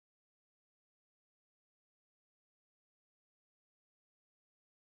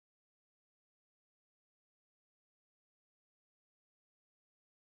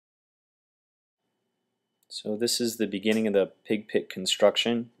So this is the beginning of the pig pit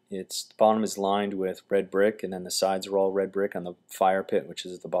construction. The bottom is lined with red brick, and then the sides are all red brick on the fire pit, which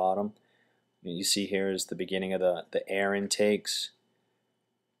is at the bottom. What you see here is the beginning of the air intakes.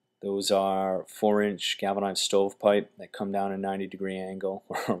 Those are 4-inch galvanized stovepipe that come down a 90-degree angle,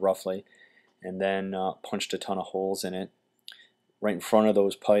 roughly, and then punched a ton of holes in it. Right in front of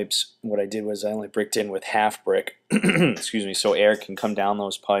those pipes, what I did was I only bricked in with half brick, excuse me, so air can come down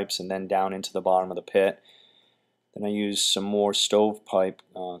those pipes and then down into the bottom of the pit. Then I used some more stovepipe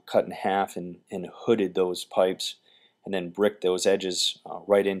cut in half and hooded those pipes, and then bricked those edges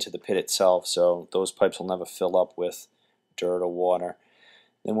right into the pit itself, so those pipes will never fill up with dirt or water.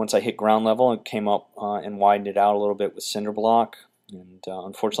 Then once I hit ground level, I came up and widened it out a little bit with cinder block. And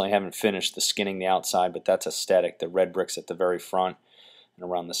unfortunately I haven't finished the skinning the outside, but that's aesthetic, the red bricks at the very front and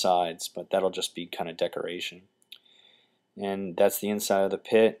around the sides, but that'll just be kind of decoration. And that's the inside of the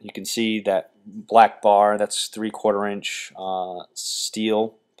pit. You can see that black bar, that's 3/4 inch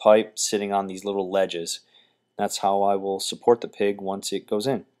steel pipe sitting on these little ledges. That's how I will support the pig once it goes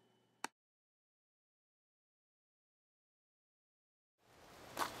in.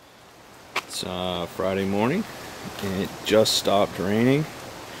 It's Friday morning. It just stopped raining.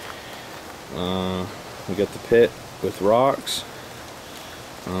 We got the pit with rocks.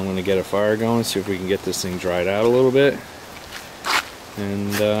 I'm going to get a fire going, see if we can get this thing dried out a little bit,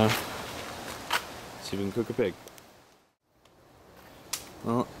 and see if we can cook a pig.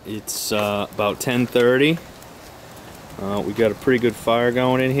 Well, it's about 10:30. We got a pretty good fire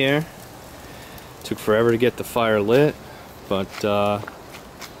going in here. Took forever to get the fire lit, but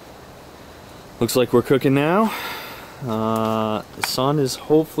looks like we're cooking now. The sun is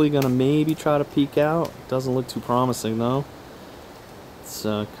hopefully gonna maybe try to peek out. Doesn't look too promising though. It's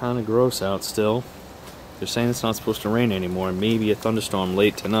kind of gross out still. They're saying it's not supposed to rain anymore. Maybe a thunderstorm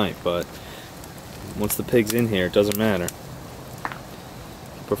late tonight, but once the pig's in here, it doesn't matter.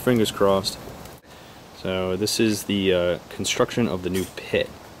 Keep our fingers crossed. So this is the construction of the new pit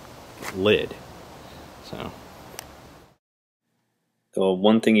lid. So the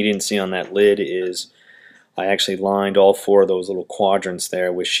one thing you didn't see on that lid is I actually lined all 4 of those little quadrants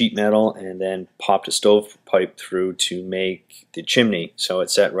there with sheet metal and then popped a stovepipe through to make the chimney, so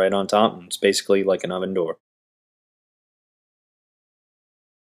it sat right on top, and it's basically like an oven door.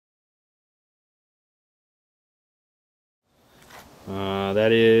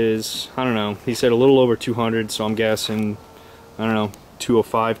 That is, I don't know, he said a little over 200, so I'm guessing, I don't know,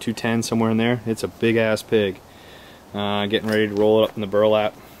 205, 210, somewhere in there. It's a big ass pig. Getting ready to roll it up in the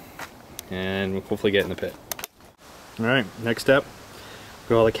burlap and we'll hopefully get in the pit. Alright, next step,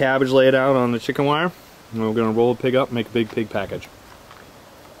 got all the cabbage laid out on the chicken wire, and we're going to roll the pig up and make a big pig package.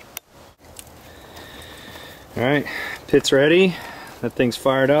 Alright, pit's ready, that thing's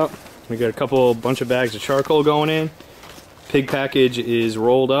fired up, we got a bunch of bags of charcoal going in, pig package is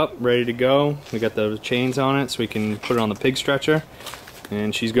rolled up, ready to go, we got the chains on it so we can put it on the pig stretcher,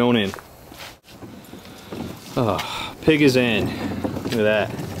 and she's going in. Oh, pig is in, look at that,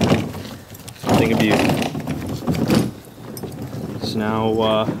 thing of beauty. So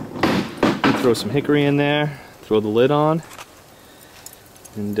now throw some hickory in there, throw the lid on,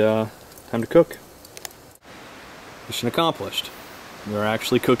 and time to cook. Mission accomplished. We're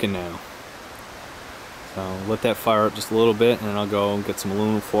actually cooking now. So let that fire up just a little bit, and then I'll go and get some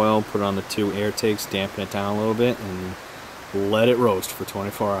aluminum foil, put it on the 2 air takes, dampen it down a little bit, and let it roast for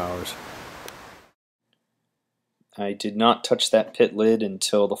 24 hours. I did not touch that pit lid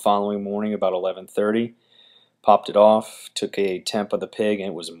until the following morning about 11:30. Popped it off, took a temp of the pig, and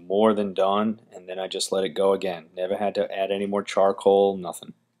it was more than done, and then I just let it go again. Never had to add any more charcoal,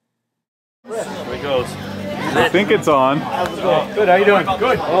 nothing. There it goes. I think it's on. Good, how you doing?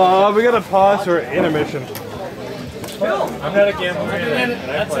 Good. We got to pause for intermission. I'm not a gambler.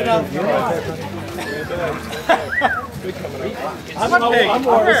 That's enough. I'm a pig.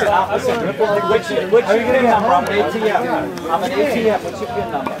 What's your pin number? I'm an ATM. I'm an ATM. What's your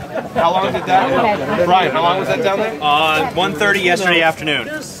pin number? How long was it down there? Brian, how long was that down there? 1:30 yesterday afternoon.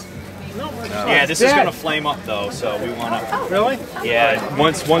 Yeah, this is gonna flame up though, so we wanna. Really? Yeah,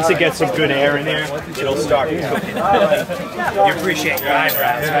 once it gets some good air in there, it'll start cooking. You appreciate your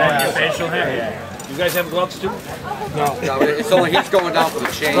eyebrows, right? Your facial hair. You guys have gloves too? No, it's only he's going down for the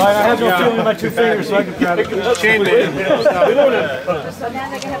chain. Right, I have no feeling in my 2 fingers, so I can grab it. Chain man. Where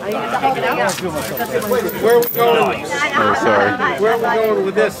are we going? Oh, sorry. Where are we going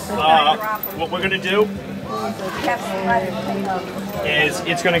with this? What we're gonna do is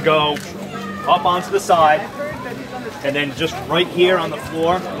it's gonna go up onto the side, and then just right here on the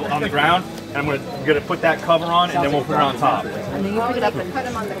floor, on the ground, and I'm gonna put that cover on, and then we'll put it on top. And then you pick it up and put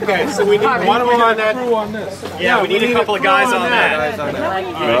them on the Okay, so we need one on that. Yeah, we need a couple of guys on that.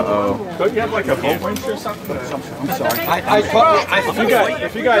 Don't you have like a boat winch or something? I'm sorry.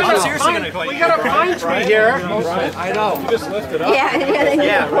 If you guys, I'm seriously gonna call you. We got a pine tree here. I know. You just lift it up.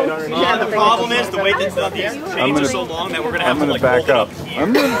 Yeah. The problem is the way that these chains are so long that we're gonna have to like back up.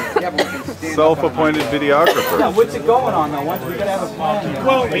 I'm the self-appointed videographer. Yeah, what's it going on though? We gotta have a plan.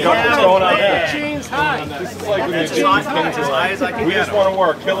 Well, we got what's going on there. Chains high. This is like when you do these things as high as I can. We just want to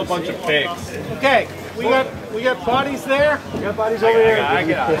work, kill a bunch of pigs. Okay, we got bodies there. We got bodies over here. I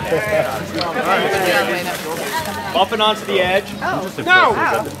got it. Up and onto the edge. No.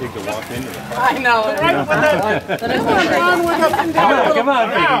 I know. Come on,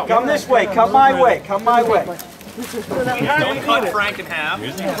 baby. Come this way. Come my way. Come my way. Don't cut Frank in half.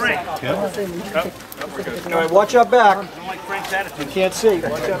 All right, watch your back. I don't like Frank's attitude. You can't see.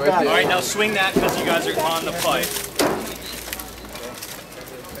 Watch your back. All right, now swing that because you guys are on the pipe.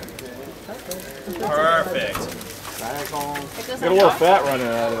 Perfect. Got a little fat running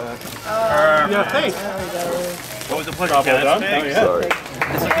out of that. Yeah, thanks. What was the pleasure? Well done. Sorry.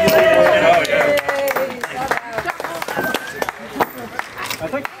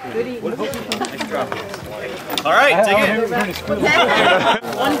 All right, dig it.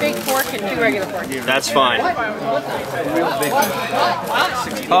 One big fork and two regular forks. That's fine.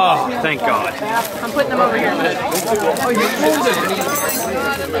 Oh, thank God. I'm putting them over here.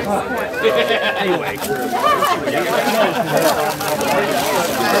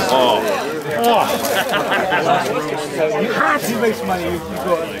 He makes money. You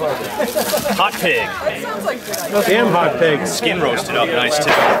go. Hot pig. Damn hot pig. Skin roasted up nice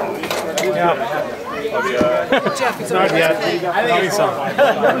too. Not yet. I think it's something.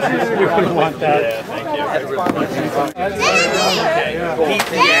 You wouldn't want that. Yeah, thank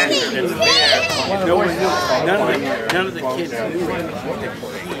you. None of the kids.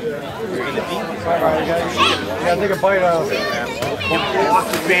 Yeah, take a bite out of it.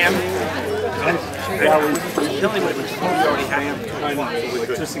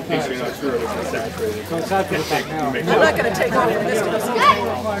 Just in case you're not sure if it's saturated. So it's not going to take now. I'm not going to take off from this.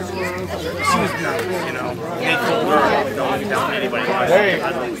 Hey.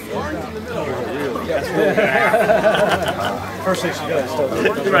 First thing she does.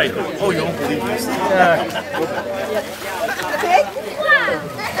 Right. Oh, you don't believe this.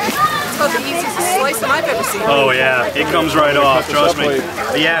 It's about the easiest slice that I've ever seen. Oh yeah, it comes right off, trust me.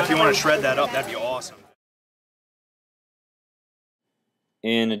 But yeah, if you want to shred that up, that'd be awesome.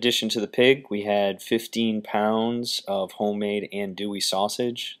 In addition to the pig, we had 15 pounds of homemade andouille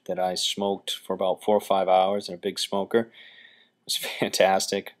sausage that I smoked for about 4 or 5 hours in a big smoker. It was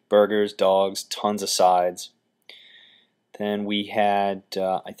fantastic. Burgers, dogs, tons of sides. Then we had,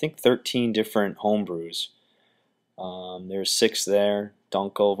 I think, 13 different home brews. There's 6 there.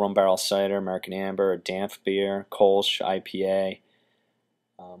 Dunkel, Rum Barrel Cider, American Amber, Danf Beer, Kolsch, IPA.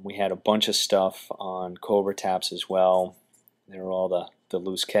 We had a bunch of stuff on Cobra Taps as well. There were all the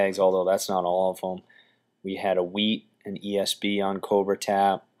loose kegs, although that's not all of them. We had a wheat and ESB on Cobra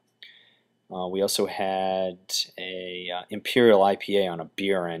Tap. We also had a Imperial IPA on a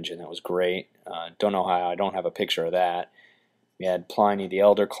beer engine. That was great. Don't know how I don't have a picture of that. We had Pliny the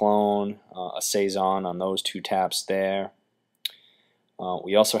Elder clone, a Saison on those 2 taps there.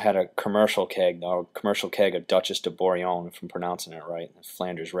 We also had a commercial keg of Duchess de Bourgogne, if I'm pronouncing it right,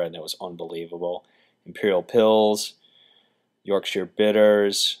 Flanders Red. That was unbelievable. Imperial Pills, Yorkshire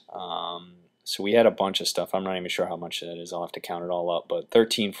Bitters. So we had a bunch of stuff. I'm not even sure how much that is. I'll have to count it all up. But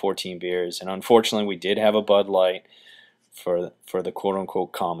 13, 14 beers. And unfortunately, we did have a Bud Light for the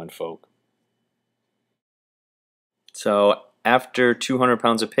quote-unquote common folk. So after 200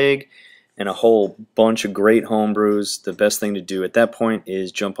 pounds of pig and a whole bunch of great home brews, the best thing to do at that point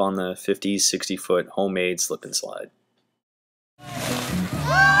is jump on the 50, 60-foot homemade slip and slide.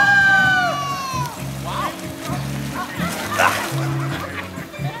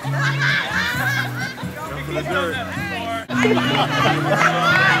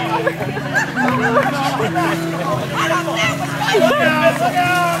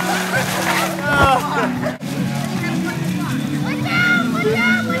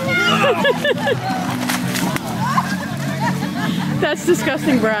 That's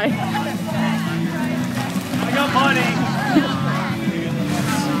disgusting, Bri. I got money.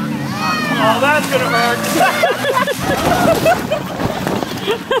 Oh, that's gonna hurt.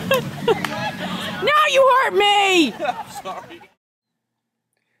 Now you hurt me! Sorry.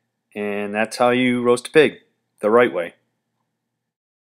 And that's how you roast a pig, the right way.